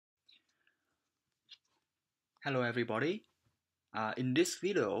Hello everybody. In this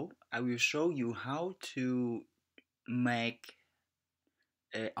video, I will show you how to make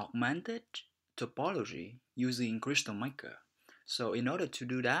an augmented topology using Crystalmaker. So in order to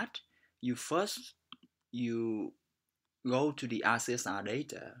do that, you go to the RCSR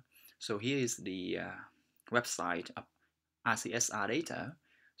data. So here is the website of RCSR data.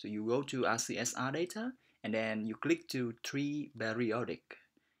 So you go to RCSR data and then you click to 3 periodic.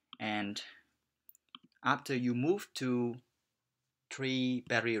 And after you move to 3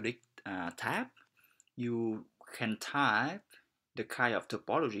 periodic tab, you can type the kind of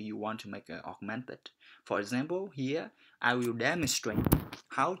topology you want to make augmented. For example, here I will demonstrate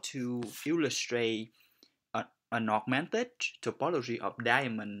how to illustrate an augmented topology of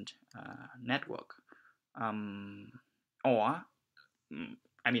diamond network, or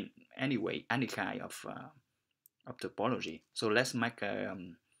I mean anyway any kind of topology. So let's make a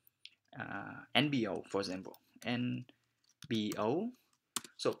NBO, for example, NBO.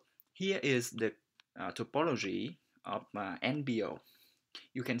 So here is the topology of NBO.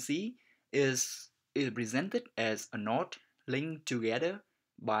 You can see is presented as a node linked together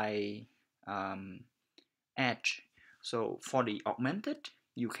by edge. So for the augmented,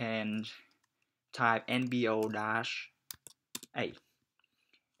 you can type NBO-A.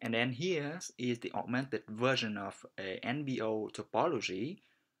 And then here is the augmented version of a NBO topology,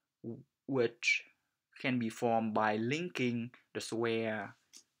 which can be formed by linking the square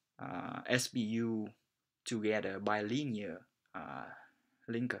SBU together by linear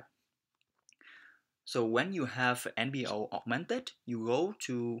linker. So when you have NBO augmented, you go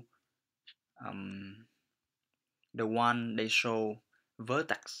to the one they show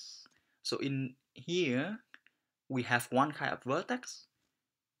vertex. So in here, we have one kind of vertex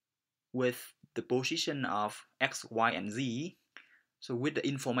with the position of X, Y, and Z. So with the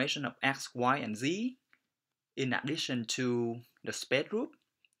information of X, Y, and Z, in addition to the space group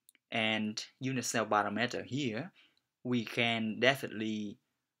and unit cell parameter here, we can definitely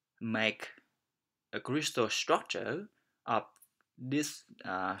make a crystal structure of these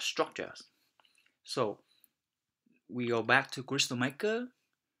structures. So we go back to Crystalmaker,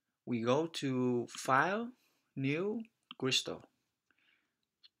 we go to File, New, Crystal,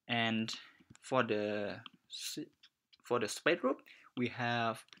 and for the space group we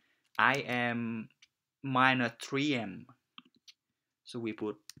have IM minus 3M. So we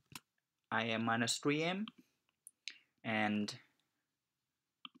put IM minus 3M and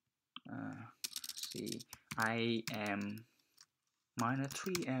see IM minus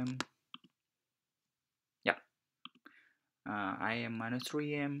 3M. Yep. IM minus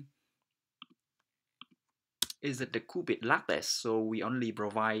 3M is the qubit lattice, so we only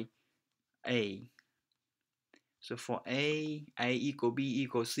provide A. So for A equal B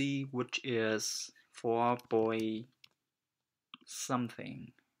equal C, which is 4 point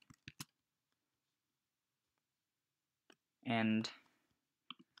something, and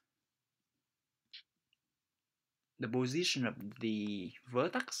the position of the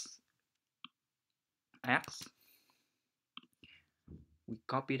vertex X, we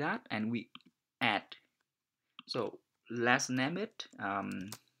copy that and we add. So let's name it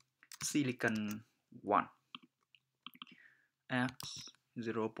silicon 1 X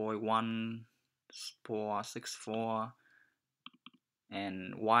 0.1464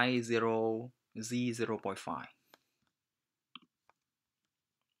 and Y0 Z 0.5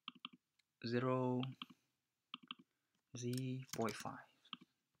 0 Z.5,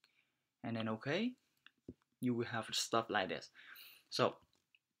 and then okay, you will have stuff like this. So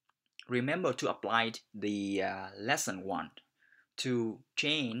remember to apply the lesson 1 to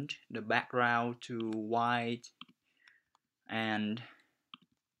change the background to white and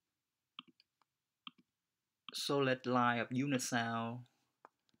solid line of unit cell,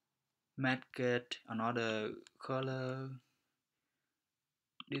 make it another color,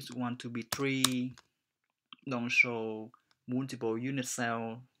 this one to be 3, don't show multiple unit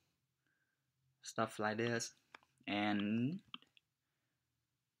cell, stuff like this. And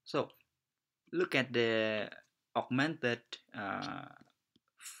so look at the augmented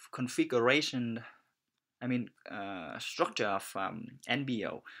configuration, structure of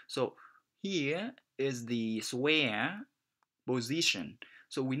NBO. So here is the square position.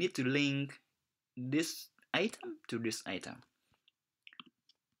 So we need to link this item to this item.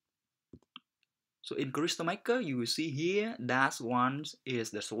 So in Crystalmaker, you will see here dash 1 is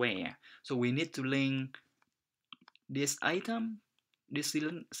the square. So we need to link this item, this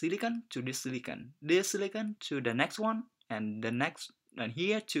silicon to this silicon to the next one, and the next, and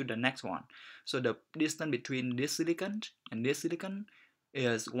here to the next one. So the distance between this silicon and this silicon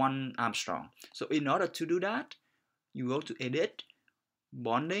is 1 Armstrong. So in order to do that, you go to edit,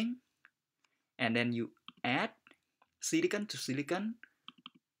 bonding, and then you add silicon to silicon.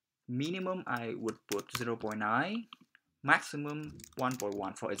 Minimum I would put 0.9, maximum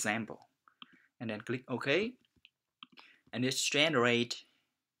 1.1 for example, and then click OK, and it's generate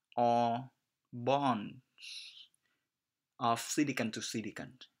all bonds of silicon to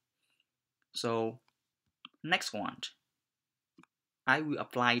silicon. So next one, I will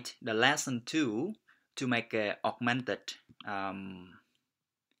apply the lesson 2 to make a augmented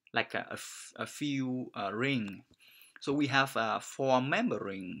like a few ring. So we have four member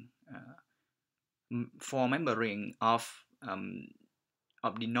ring of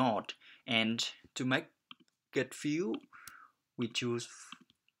the node, and to make it few, we choose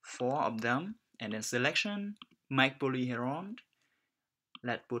 4 of them, and then selection, make polyhedron.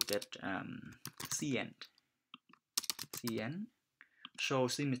 Let's put that CN. Show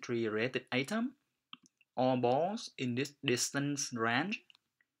symmetry related atom, all balls in this distance range,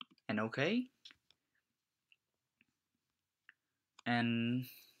 and OK. And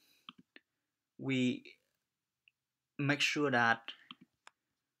we make sure that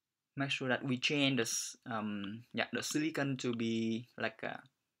we change this the silicon to be like a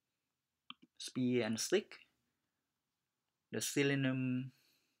spear and stick. The selenium,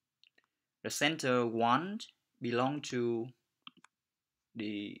 the center one belong to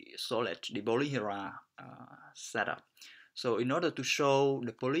the solid, the polyhedra setup. So in order to show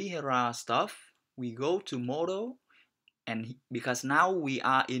the polyhedra stuff, we go to model, and because now we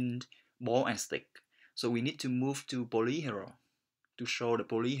are in ball and stick, so we need to move to polyhedra to show the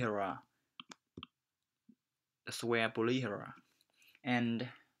polyhedra, the square polyhedra. And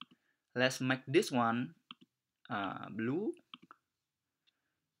let's make this one blue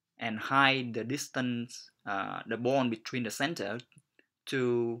and hide the distance, the bond between the center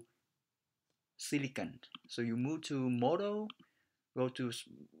to silicon. So you move to model, go to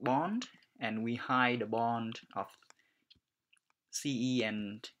bond, and we hide the bond of CE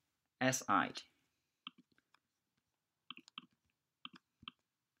and SI.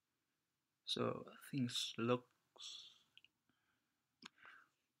 So things looks.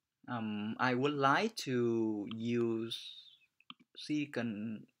 I would like to use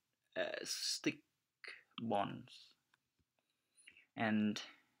silicon stick bonds, and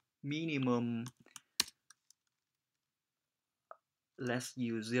minimum let's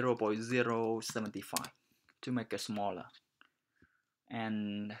use 0.075 to make it smaller,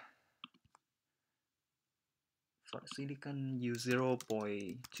 and for silicon use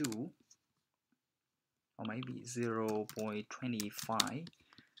 0.2 or maybe 0.25.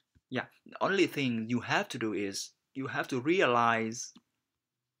 Yeah, the only thing you have to do is you have to realize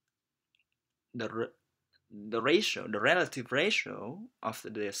the ratio, the relative ratio of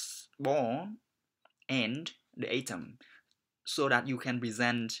this bond and the atom, so that you can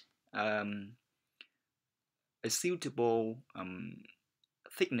present a suitable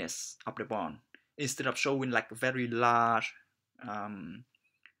thickness of the bond, instead of showing like very large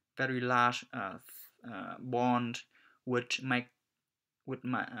bond, which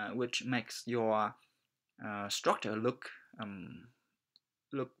makes your structure look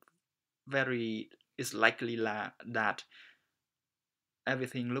very, it's likely that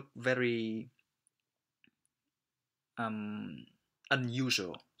everything look very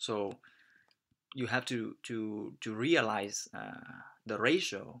unusual. So you have to realize the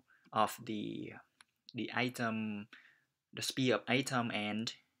ratio of the atom, the speed of atom,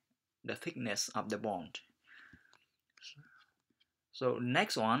 and the thickness of the bond. So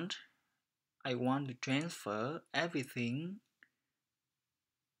next one, I want to transfer everything.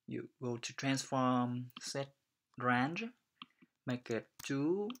 You go to transform set range, make it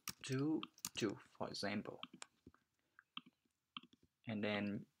 2, 2, 2, for example, and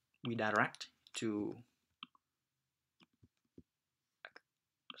then we direct to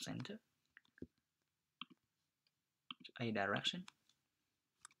center, a direction.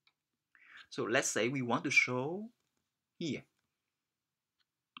 So let's say we want to show here,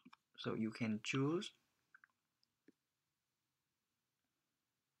 so you can choose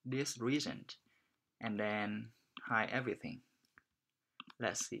this region and then hide everything.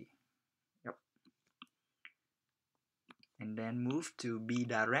 Let's see. Yep. And then move to B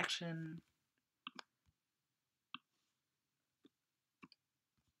direction,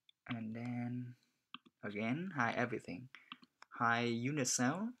 and then again hide everything, hide unit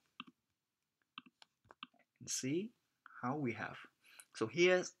cell, and see how we have. So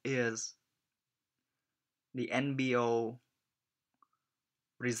here is the NBO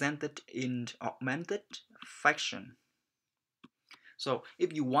presented in augmented fashion. So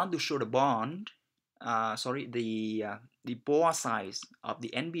if you want to show the bond, the pore size of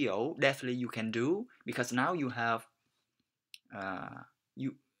the NBO, definitely you can do, because now you have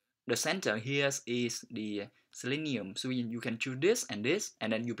the center here is the selenium, so you can choose this, and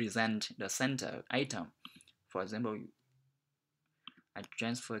then you present the center item. For example, I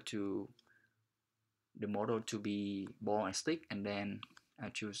transfer to the model to be ball and stick, and then I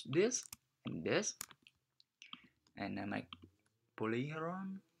choose this and this, and I make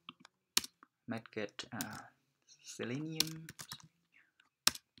polyhedron, make it selenium,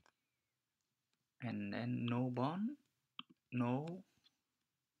 and then no bond, no,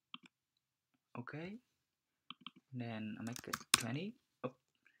 okay, then I make it 20, oh,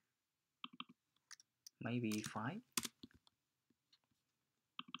 maybe 5,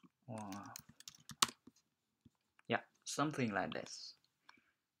 or yeah, something like this,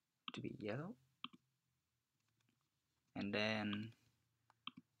 to be yellow, and then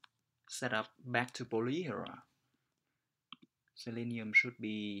set up back to polyhedron. Selenium should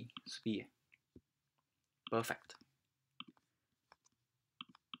be sphere. Perfect.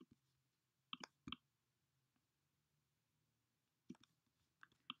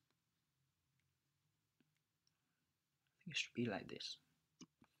 It should be like this.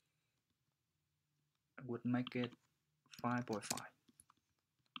 I would make it 5.5.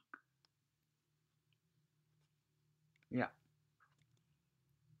 Yeah,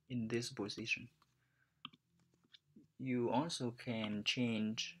 in this position. You also can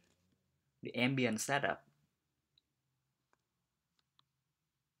change the ambient setup.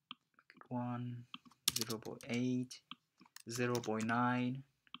 1, 0.8, 0.9,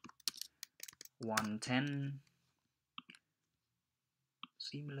 110,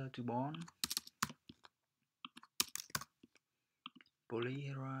 similar to bond,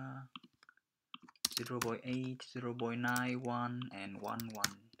 polyhedra, 0.8, 0.91, and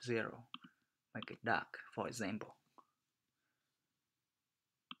 110. Make it dark, for example.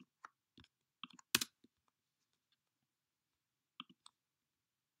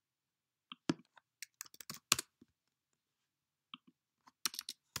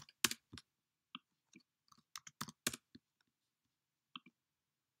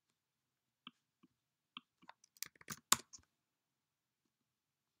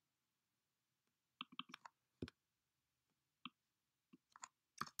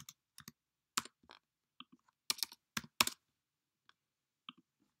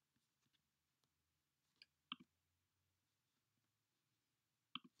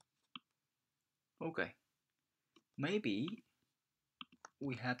 Okay, maybe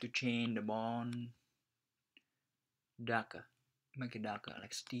we have to change the bond darker, make it darker,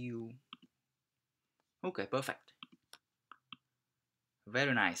 like steel. Okay, perfect.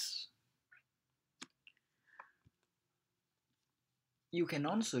 Very nice. You can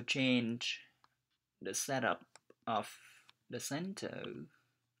also change the setup of the center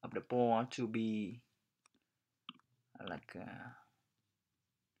of the pore to be like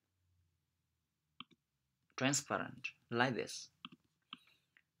transparent, like this.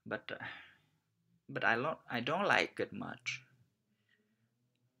 But I don't like it much.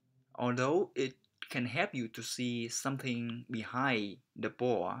 Although it can help you to see something behind the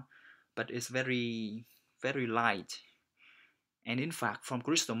pore, but it's very light. And in fact, from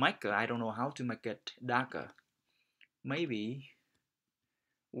Crystalmaker, I don't know how to make it darker. Maybe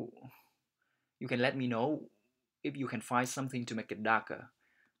you can let me know if you can find something to make it darker.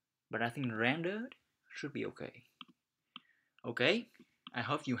 But I think rendered should be okay. Okay, I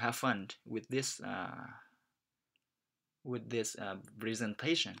hope you have fun with this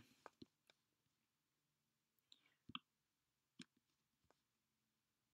presentation.